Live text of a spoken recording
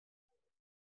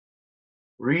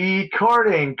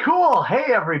Recording. Cool.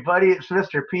 Hey, everybody. It's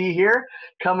Mr. P here,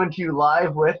 coming to you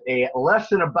live with a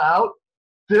lesson about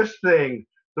this thing,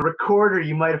 the recorder.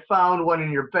 You might have found one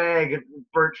in your bag at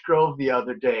Birch Grove the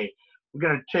other day. We're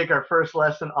going to take our first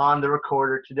lesson on the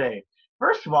recorder today.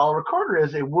 First of all, a recorder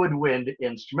is a woodwind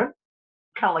instrument,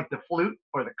 kind of like the flute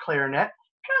or the clarinet.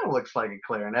 Kind of looks like a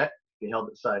clarinet. If you held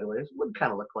it sideways, it would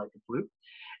kind of look like a flute.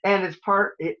 And it's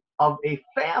part of a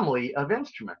family of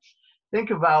instruments. Think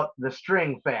about the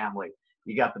string family.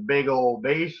 You got the big old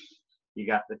bass, you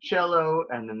got the cello,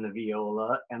 and then the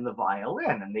viola and the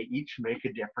violin, and they each make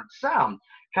a different sound.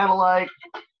 Kind of like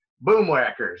boom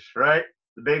whackers, right?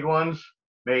 The big ones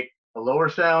make a lower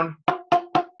sound,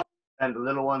 and the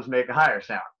little ones make a higher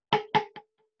sound.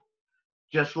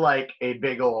 Just like a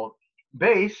big old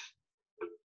bass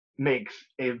makes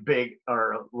a big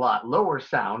or a lot lower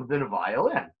sound than a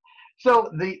violin.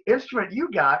 So the instrument you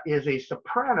got is a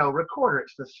soprano recorder.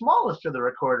 It's the smallest of the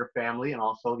recorder family and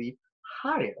also the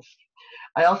highest.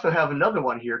 I also have another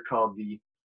one here called the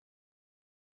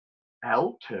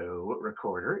alto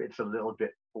recorder. It's a little bit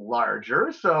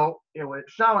larger, so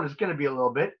its sound is going to be a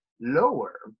little bit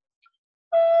lower.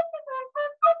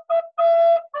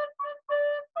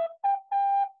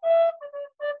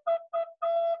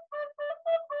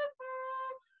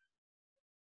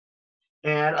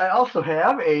 And I also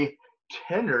have a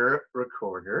tenor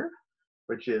recorder,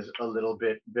 which is a little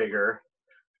bit bigger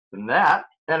than that.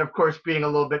 And of course, being a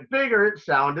little bit bigger, its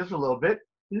sound is a little bit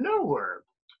lower.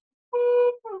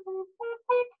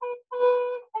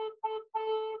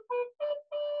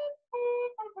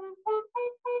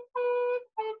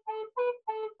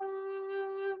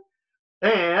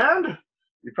 And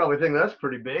you probably think that's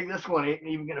pretty big. This one ain't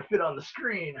even going to fit on the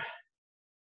screen.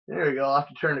 There we go. I'll have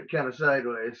to turn it kind of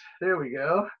sideways. There we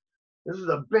go. This is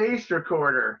a bass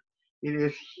recorder. It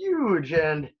is huge,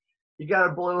 and you got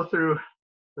to blow through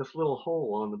this little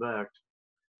hole on the back.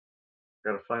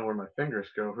 Got to find where my fingers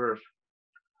go first.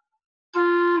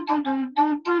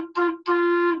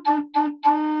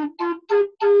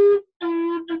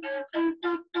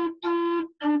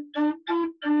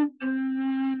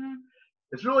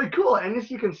 It's really cool, and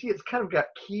as you can see, it's kind of got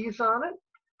keys on it,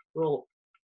 little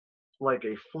like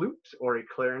a flute or a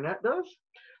clarinet does.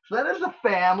 So that is a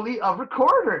family of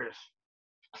recorders.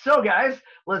 So guys,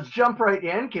 let's jump right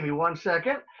in. Give me 1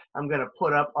 second. I'm going to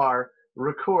put up our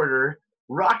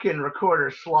rockin'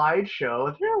 recorder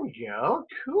slideshow. There we go.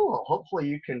 Cool. Hopefully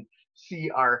you can see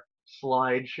our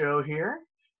slideshow here.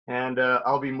 And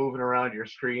I'll be moving around your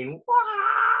screen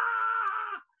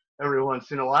every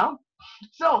once in a while.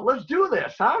 So let's do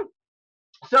this, huh?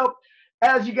 So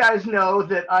as you guys know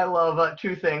that I love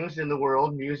two things in the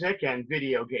world, music and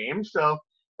video games. So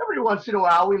every once in a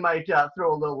while, we might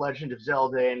throw a little Legend of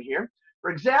Zelda in here.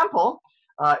 For example,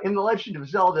 in the Legend of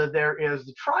Zelda, there is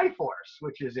the Triforce,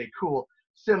 which is a cool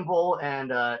symbol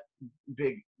and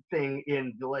big thing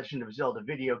in the Legend of Zelda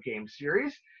video game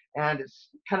series. And it's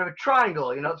kind of a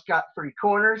triangle. You know, it's got 3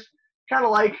 corners, kind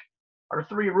of like our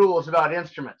 3 rules about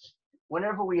instruments.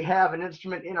 Whenever we have an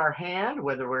instrument in our hand,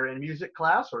 whether we're in music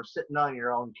class or sitting on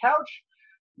your own couch,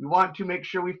 we want to make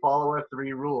sure we follow our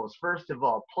 3 rules. First of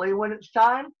all, play when it's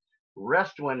time,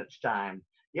 rest when it's time.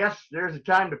 Yes, there's a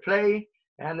time to play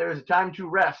and there's a time to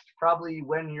rest. Probably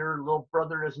when your little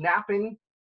brother is napping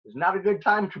is not a good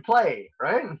time to play,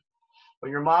 right?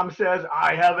 When your mom says,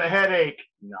 I have a headache,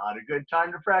 not a good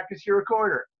time to practice your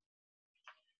recorder.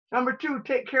 Number 2,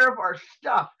 take care of our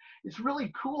stuff. It's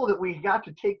really cool that we got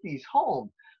to take these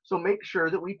home. So make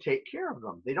sure that we take care of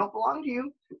them. They don't belong to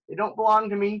you. They don't belong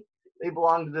to me. They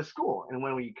belong to the school. And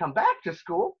when we come back to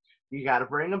school, you got to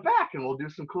bring them back and we'll do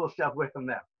some cool stuff with them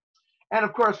then. And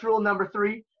of course, rule number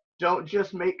 3, don't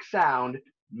just make sound,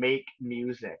 make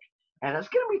music. And it's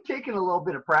going to be taking a little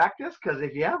bit of practice because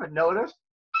if you haven't noticed,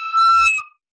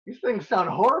 these things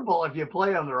sound horrible if you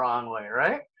play them the wrong way,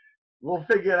 right? We'll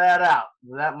figure that out.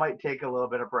 That might take a little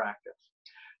bit of practice.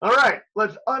 All right,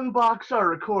 let's unbox our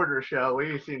recorder, shall we?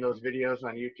 You've seen those videos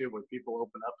on YouTube where people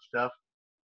open up stuff.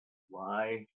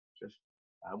 Why?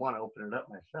 I want to open it up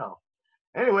myself.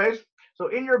 Anyways, so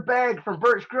in your bag from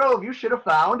Birch Grove, you should have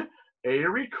found a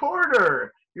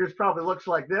recorder. Yours probably looks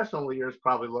like this, only yours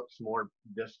probably looks more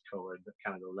this colored, but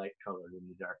kind of the light colored and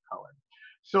the dark colored.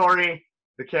 Sorry,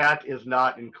 the cat is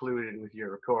not included with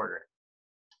your recorder.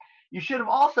 You should have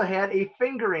also had a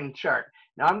fingering chart.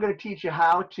 Now I'm going to teach you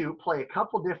how to play a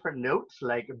couple different notes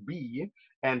like B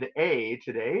and A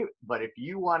today, but if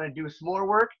you want to do some more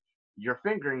work, your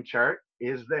fingering chart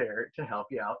is there to help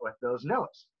you out with those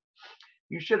notes.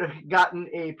 You should have gotten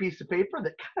a piece of paper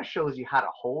that kind of shows you how to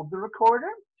hold the recorder.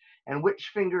 and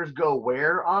which fingers go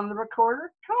where on the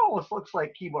recorder. Kind of almost looks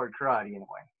like keyboard karate in a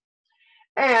way.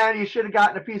 And you should have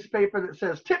gotten a piece of paper that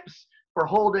says tips for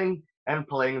holding and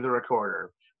playing the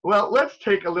recorder. Well, let's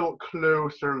take a little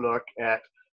closer look at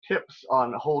tips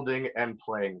on holding and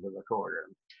playing the recorder.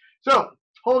 So,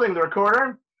 holding the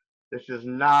recorder, this is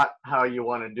not how you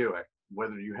want to do it,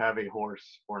 whether you have a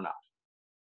horse or not.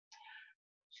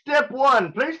 Step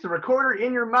 1, place the recorder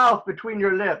in your mouth between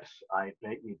your lips. I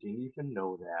bet you didn't even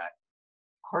know that.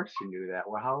 Of course you knew that.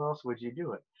 Well, how else would you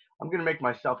do it? I'm going to make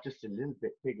myself just a little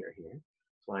bit bigger here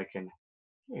so I can,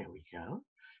 here we go,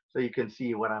 so you can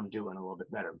see what I'm doing a little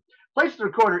bit better. Place the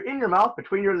recorder in your mouth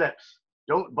between your lips.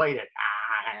 Don't bite it.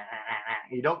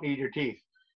 You don't need your teeth.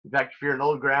 In fact, if you're an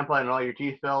old grandpa and all your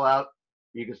teeth fell out,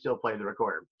 you can still play the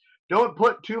recorder. Don't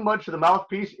put too much of the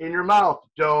mouthpiece in your mouth.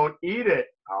 Don't eat it.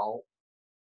 Ow.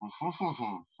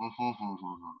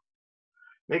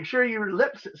 Make sure your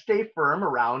lips stay firm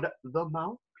around the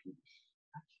mouthpiece.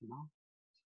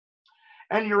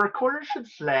 And your recorder should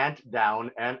slant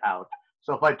down and out.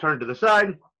 So if I turn to the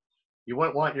side, you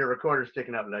wouldn't want your recorder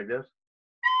sticking out like this.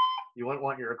 You wouldn't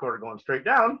want your recorder going straight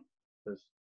down because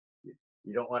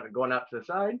you don't want it going out to the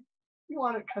side. You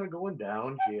want it kind of going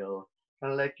downhill,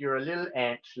 kind of like you're a little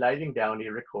ant sliding down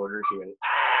your recorder hill.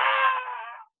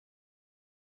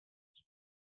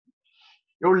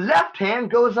 Your left hand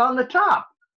goes on the top.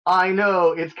 I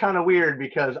know it's kind of weird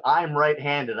because I'm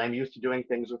right-handed. I'm used to doing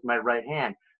things with my right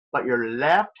hand. But your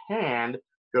left hand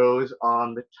goes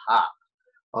on the top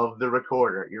of the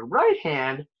recorder. Your right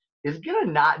hand is going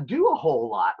to not do a whole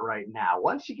lot right now.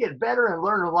 Once you get better and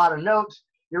learn a lot of notes,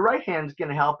 your right hand's going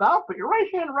to help out. But your right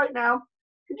hand right now,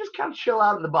 you just kind of chill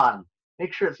out at the bottom.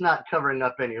 Make sure it's not covering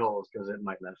up any holes because it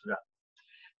might mess it up.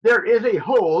 There is a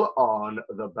hole on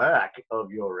the back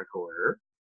of your recorder.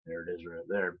 There it is right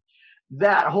there.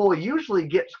 That hole usually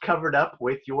gets covered up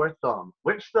with your thumb.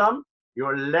 Which thumb?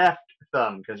 Your left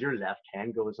thumb, because your left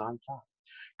hand goes on top.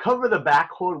 Cover the back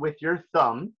hole with your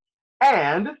thumb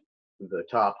and the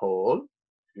top hole.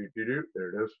 There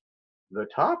it is. The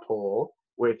top hole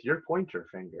with your pointer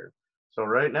finger. So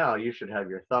right now you should have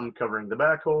your thumb covering the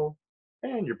back hole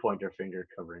and your pointer finger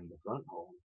covering the front hole.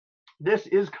 This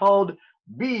is called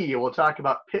B. We'll talk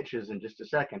about pitches in just a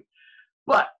second.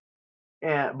 But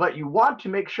you want to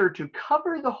make sure to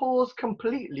cover the holes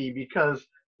completely because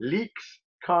leaks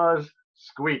cause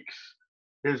squeaks.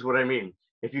 Here's what I mean.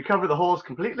 If you cover the holes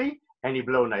completely and you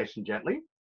blow nice and gently,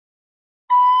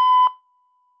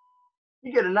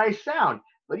 you get a nice sound.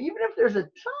 But even if there's a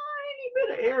tiny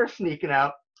bit of air sneaking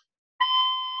out,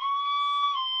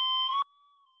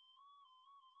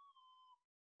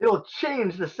 it'll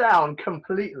change the sound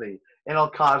completely and it'll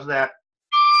cause that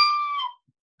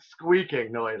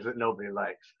squeaking noise that nobody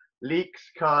likes.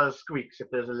 Leaks cause squeaks. If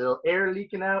there's a little air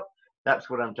leaking out, that's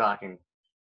what I'm talking.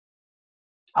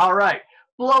 All right,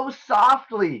 blow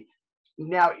softly.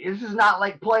 Now, this is not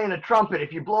like playing a trumpet.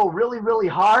 If you blow really, really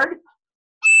hard,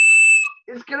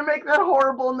 it's going to make that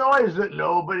horrible noise that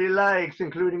nobody likes,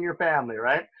 including your family,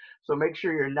 right? So make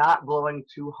sure you're not blowing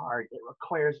too hard. It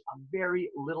requires a very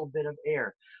little bit of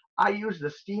air. I use the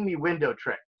steamy window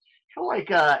trick. Kind of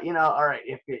like, all right,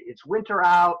 if it's winter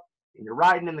out and you're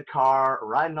riding in the car or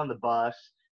riding on the bus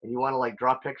and you want to like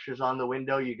draw pictures on the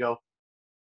window, you go,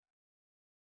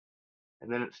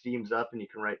 and then it steams up and you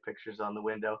can write pictures on the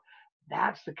window.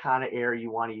 That's the kind of air you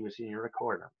want to use in your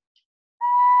recorder.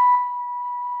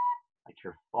 Like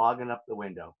you're fogging up the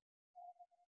window.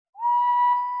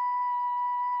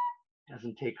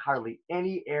 Doesn't take hardly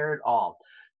any air at all.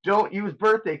 Don't use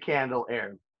birthday candle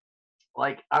air.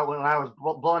 Like when I was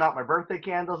blowing out my birthday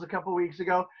candles a couple weeks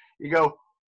ago, you go,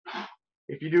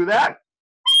 if you do that,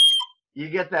 you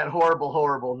get that horrible,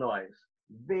 horrible noise.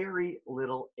 Very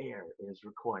little air is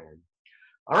required.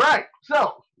 All right,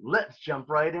 so let's jump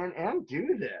right in and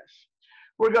do this.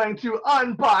 We're going to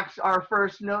unbox our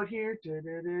first note here.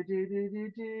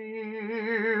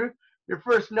 Your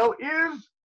first note is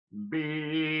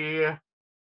B.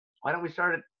 Why don't we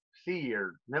start at C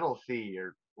or middle C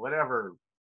or whatever?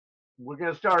 We're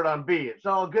going to start on B. It's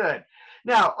all good.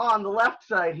 Now, on the left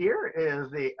side here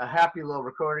is a happy little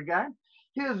recorder guy.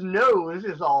 His nose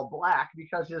is all black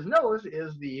because his nose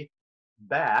is the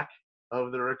back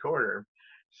of the recorder.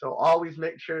 So always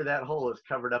make sure that hole is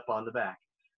covered up on the back.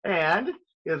 And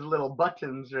his little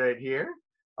buttons right here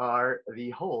are the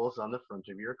holes on the front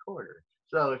of your recorder.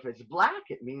 So if it's black,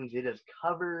 it means it is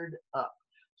covered up.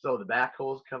 So the back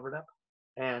hole is covered up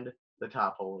and the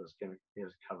top hole is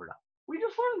covered up. We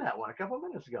just learned that one a couple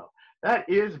minutes ago. That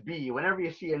is B. Whenever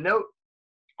you see a note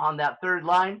on that third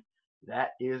line,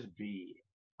 that is B.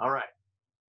 All right.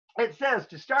 It says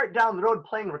to start down the road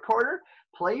playing recorder,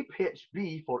 play pitch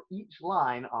B for each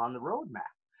line on the road map.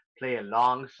 Play a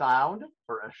long sound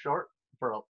for a short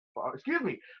for a excuse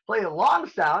me, play a long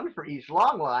sound for each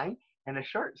long line and a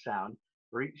short sound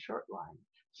for each short line.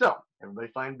 So everybody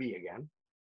find B again.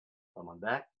 Come on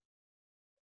back.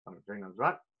 I'm gonna bring on the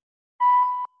front.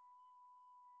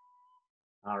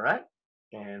 All right.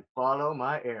 And follow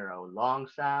my arrow. Long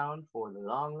sound for the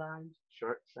long lines,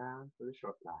 short sound for the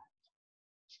short lines.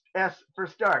 S for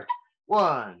start.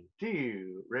 1,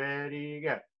 2, ready,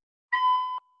 go.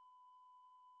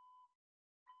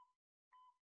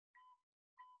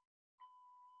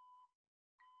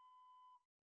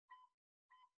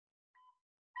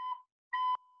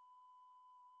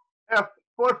 F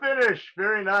for finish.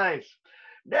 Very nice.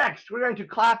 Next, we're going to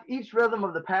clap each rhythm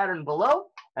of the pattern below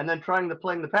and then playing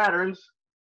the patterns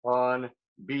on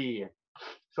B.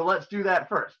 So let's do that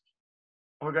first.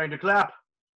 We're going to clap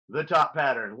the top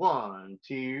pattern. 1,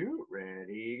 2,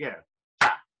 ready, go.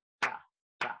 Ta, ta,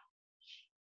 ta,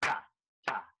 ta, ta,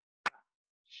 ta.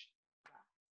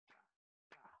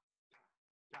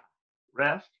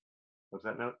 Rest. What's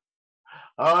that note?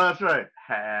 Oh, that's right.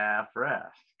 Half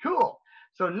rest. Cool.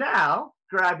 So now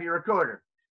grab your recorder.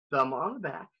 Thumb on the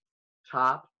back,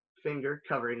 top finger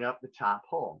covering up the top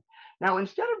hole. Now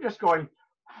instead of just going,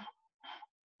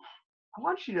 I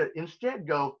want you to instead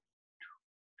go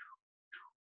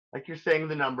like you're saying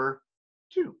the number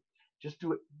 2. Just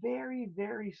do it very,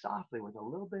 very softly with a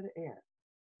little bit of air.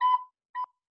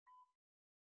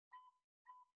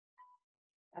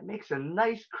 That makes a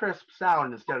nice crisp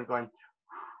sound instead of going.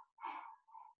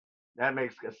 That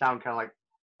makes a sound kind of like.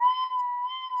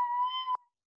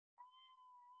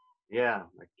 Yeah,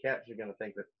 my cats are going to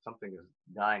think that something is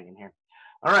dying in here.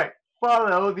 All right,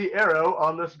 follow the arrow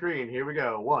on the screen. Here we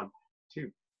go. 1, 2,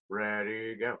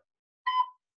 ready, go.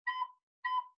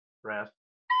 Rest.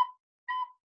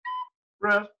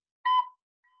 Rest.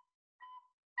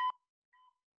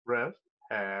 Rest.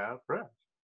 Half rest.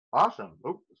 Awesome.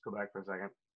 Oh, let's go back for a second.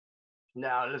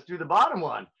 Now let's do the bottom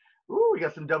one. Ooh, we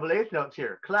got some double eighth notes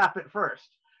here. Clap it first.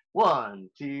 1,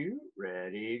 2,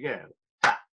 ready, go.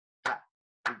 Ta, ta,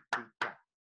 ta, ta, ta,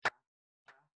 ta,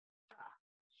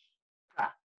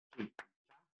 ta,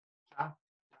 ta.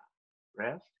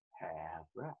 Rest, half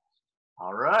rest.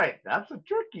 All right, that's a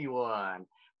tricky one.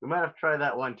 We might have to try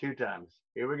that one 2 times.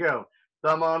 Here we go.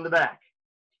 Thumb on the back.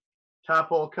 Top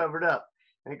hole covered up.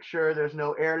 Make sure there's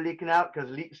no air leaking out because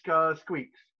leaks cause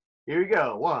squeaks. Here we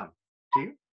go. 1,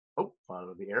 2. Oh,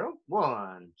 follow the arrow.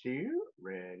 1, 2,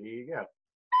 ready, go.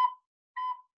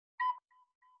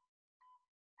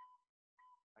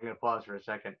 I'm going to pause for a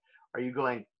second. Are you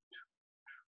going,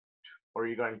 or are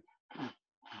you going,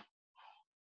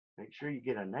 make sure you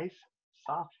get a nice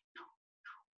soft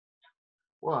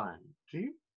 1,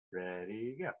 2,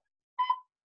 ready, go.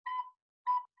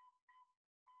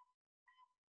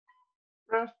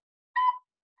 Rest,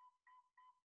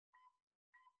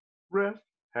 rest,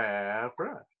 half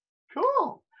rest.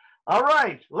 Cool. All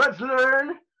right, let's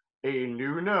learn a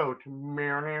new note.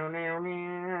 Meow, meow, meow,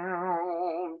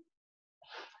 meow.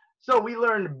 So we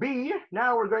learned B.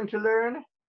 Now we're going to learn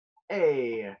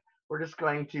A. We're just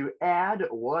going to add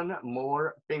one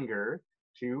more finger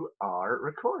to our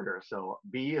recorder. So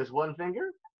B is 1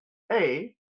 finger,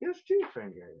 A is 2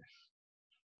 fingers.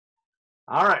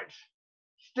 All right.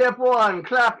 Step 1,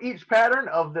 clap each pattern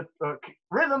of the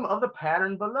rhythm of the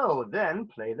pattern below. Then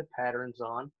play the patterns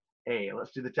on A.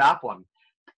 Let's do the top one.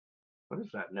 What is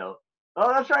that note?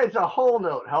 Oh, that's right. It's a whole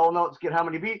note. Whole notes get how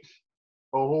many beats?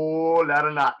 A whole lot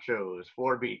of nachos.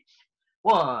 4 beats.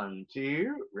 1,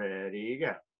 2, ready,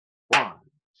 go. 1,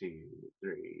 2,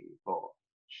 3, 4.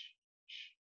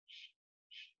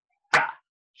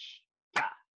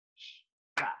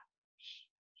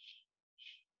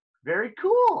 Very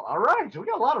cool. All right, so we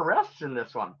got a lot of rests in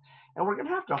this one. And we're going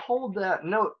to have to hold that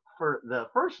note for the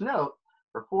first note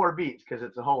for 4 beats because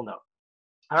it's a whole note.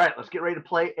 All right, let's get ready to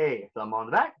play A. Thumb on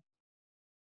the back,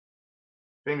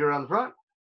 finger on the front,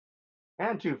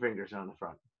 and 2 fingers on the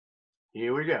front.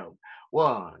 Here we go.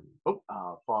 1. Oh,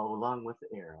 I'll follow along with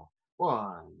the arrow.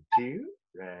 1, 2,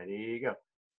 ready, go.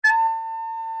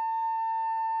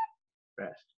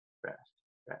 Rest, rest,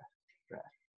 rest, rest,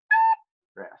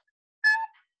 rest,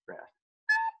 rest,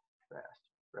 rest,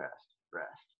 rest, rest.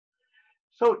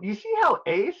 So you see how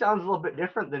A sounds a little bit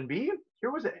different than B?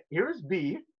 Here's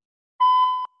B.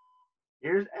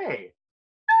 Here's A.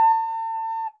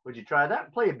 Would you try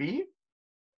that? Play a B.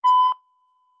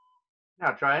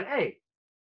 Now try an A.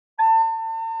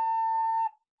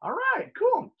 All right,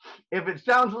 cool. If it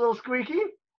sounds a little squeaky,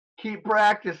 keep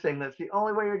practicing. That's the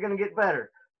only way you're going to get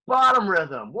better. Bottom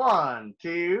rhythm. 1,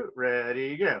 2,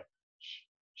 ready, go.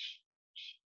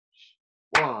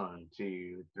 1,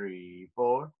 2, 3,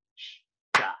 4.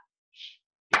 Da,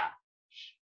 da,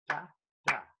 da,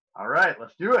 da. All right,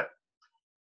 let's do it.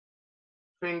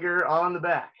 Finger on the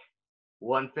back.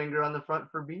 One finger on the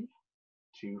front for B,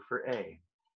 2 for A.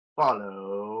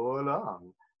 Follow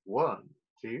along. 1,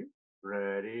 2,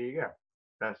 ready, go.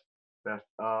 Best, best.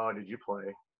 Oh, did you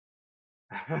play?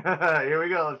 Here we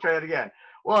go. Let's try it again.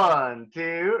 1,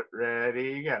 2,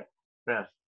 ready, go.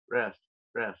 Rest, rest,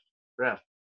 rest, rest,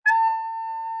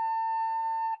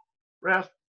 rest,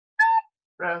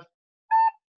 rest,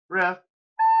 rest,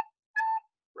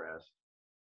 rest.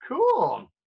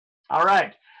 Cool. All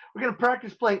right. We're going to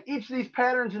practice playing each of these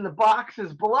patterns in the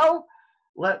boxes below.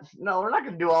 No, we're not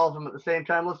going to do all of them at the same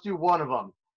time. Let's do one of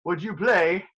them. Would you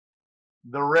play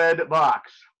the red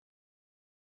box?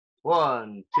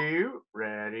 1, 2,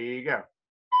 ready, go.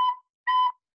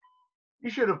 You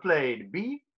should have played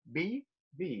B, B,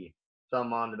 B.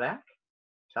 Thumb on the back,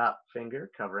 top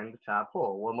finger covering the top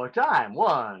hole. One more time.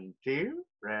 1, 2,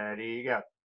 ready, go.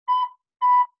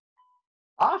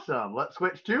 Awesome. Let's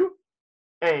switch to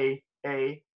A,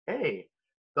 A, A.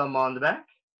 Thumb on the back,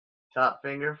 top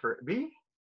finger for B,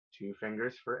 2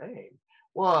 fingers for A.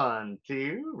 1,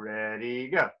 2, ready,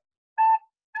 go.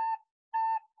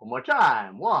 One more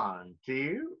time. 1,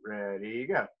 2, ready,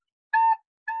 go.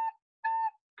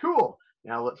 Cool.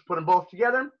 Now let's put them both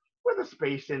together with a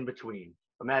space in between.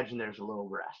 Imagine there's a little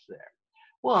rest there.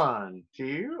 1,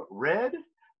 2, red,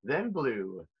 then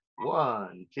blue.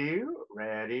 1, 2,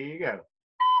 ready, go.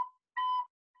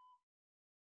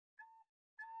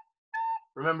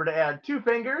 Remember to add 2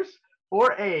 fingers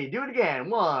for A. Do it again.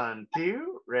 1,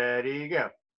 2, ready, go.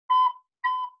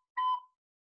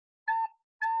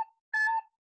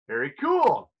 Very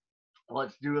cool.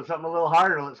 Let's do something a little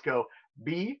harder. Let's go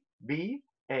B, B,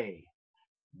 A.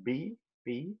 B,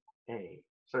 B, A.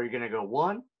 So you're going to go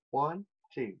 1, 1,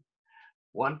 2.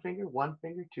 1 finger, 1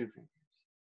 finger, 2 fingers.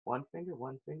 1 finger,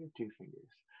 1 finger, 2 fingers.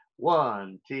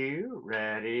 1, 2,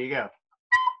 ready, go.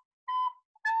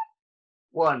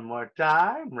 One more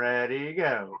time, ready,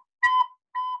 go.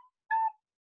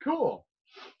 Cool.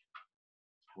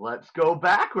 Let's go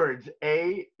backwards.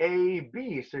 A, A,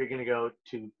 B. So you're going to go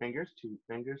 2 fingers, 2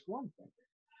 fingers, 1 finger.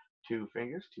 2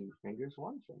 fingers, 2 fingers,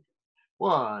 1 finger.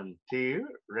 1, 2,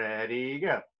 ready,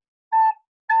 go.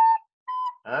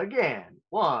 Again.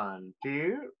 1,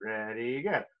 2, ready,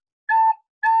 go.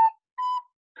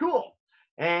 Cool.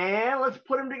 And let's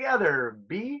put them together.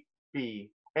 B,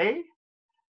 B, A,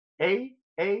 A,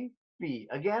 A, B.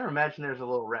 Again, imagine there's a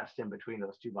little rest in between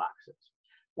those 2 boxes.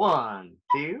 1,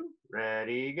 2,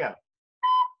 ready, go.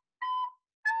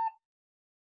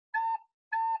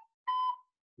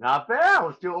 Not bad.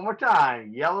 Let's do it one more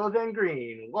time. Yellow, then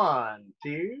green. 1,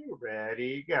 2,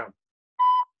 ready, go.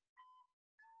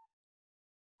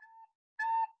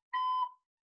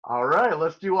 All right,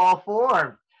 let's do all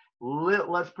 4.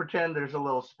 Let's pretend there's a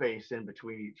little space in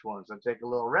between each one. So take a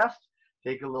little rest.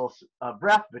 Take a little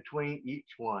breath between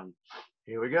each one.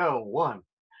 Here we go. 1,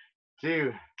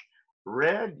 2,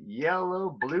 red,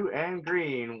 yellow, blue, and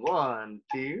green. 1,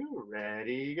 2,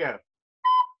 ready, go.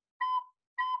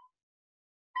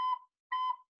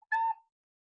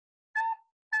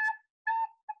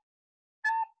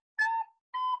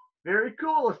 Very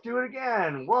cool. Let's do it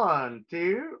again. 1,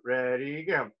 2, ready,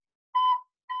 go.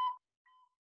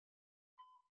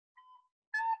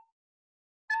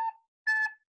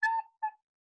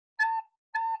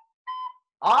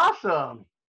 Awesome.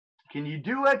 Can you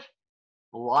do it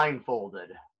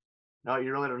blindfolded? No,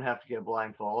 you really don't have to get a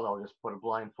blindfold. I'll just put a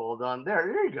blindfold on there.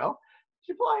 There you go. It's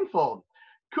your blindfold.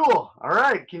 Cool. All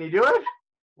right. Can you do it?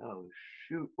 Oh,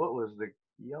 shoot. What was the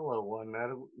yellow one? I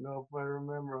don't know if I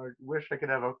remember. I wish I could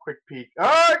have a quick peek. Oh,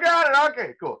 I got it.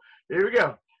 Okay, cool. Here we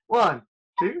go. 1,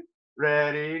 2,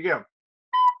 ready, go.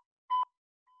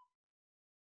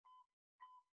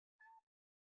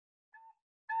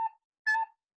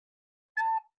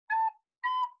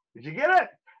 Did you get it?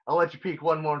 I'll let you peek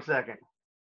one more second.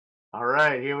 All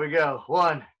right, here we go.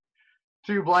 1,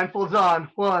 2, blindfolds on.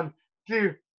 1,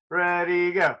 2,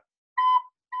 ready, go.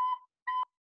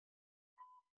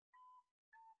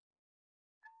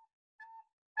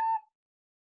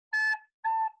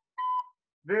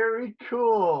 Very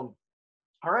cool.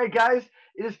 All right, guys,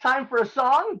 it is time for a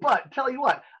song, but tell you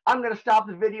what, I'm going to stop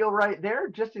the video right there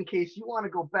just in case you want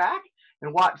to go back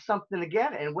and watch something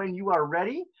again. And when you are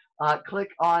ready, click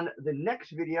on the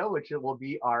next video, which will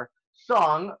be our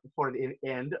song for the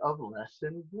end of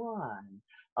lesson 1.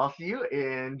 I'll see you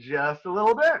in just a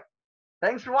little bit.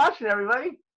 Thanks for watching,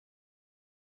 everybody.